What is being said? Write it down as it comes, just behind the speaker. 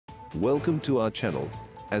Welcome to our channel.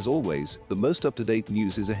 As always, the most up-to-date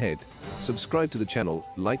news is ahead. Subscribe to the channel,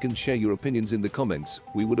 like and share your opinions in the comments,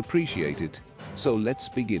 we would appreciate it. So let's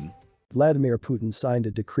begin. Vladimir Putin signed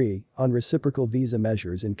a decree on reciprocal visa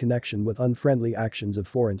measures in connection with unfriendly actions of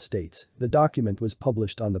foreign states. The document was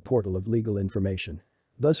published on the portal of legal information.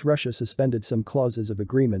 Thus Russia suspended some clauses of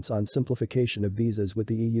agreements on simplification of visas with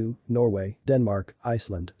the EU, Norway, Denmark,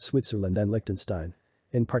 Iceland, Switzerland and Liechtenstein.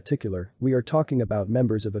 In particular, we are talking about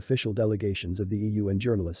members of official delegations of the EU and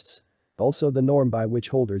journalists. Also, the norm by which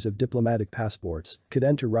holders of diplomatic passports could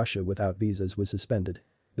enter Russia without visas was suspended.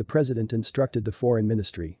 The president instructed the foreign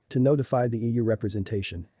ministry to notify the EU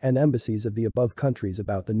representation and embassies of the above countries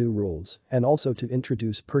about the new rules and also to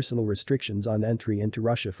introduce personal restrictions on entry into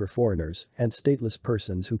Russia for foreigners and stateless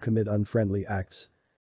persons who commit unfriendly acts.